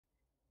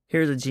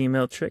Here's a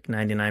Gmail trick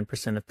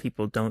 99% of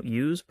people don't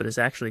use, but is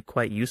actually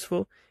quite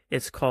useful.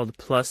 It's called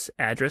plus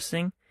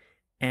addressing.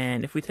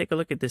 And if we take a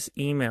look at this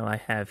email I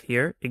have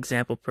here,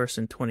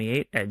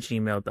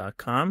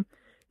 exampleperson28@gmail.com,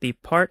 the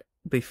part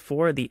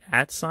before the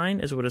 @ sign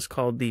is what is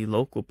called the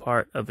local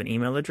part of an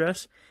email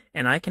address.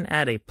 And I can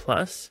add a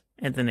plus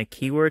and then a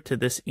keyword to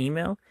this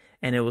email,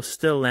 and it will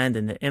still land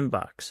in the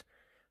inbox.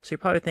 So you're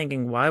probably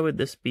thinking, why would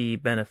this be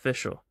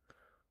beneficial?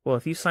 Well,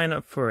 if you sign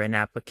up for an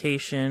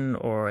application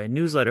or a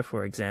newsletter,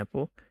 for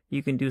example,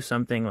 you can do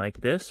something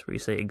like this, where you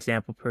say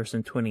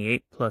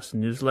exampleperson28 plus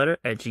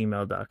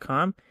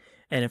newsletter@gmail.com.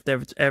 And if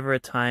there's ever a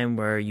time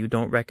where you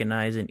don't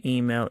recognize an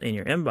email in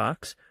your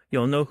inbox,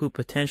 you'll know who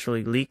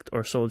potentially leaked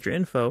or sold your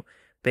info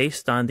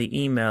based on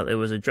the email it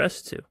was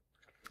addressed to.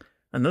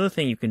 Another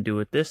thing you can do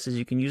with this is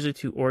you can use it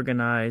to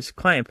organize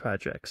client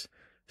projects.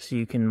 So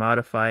you can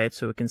modify it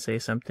so it can say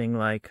something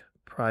like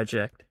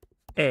Project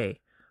A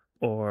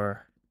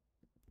or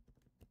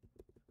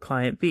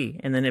Client B,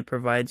 and then it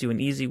provides you an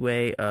easy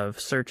way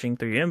of searching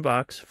through your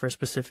inbox for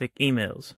specific emails.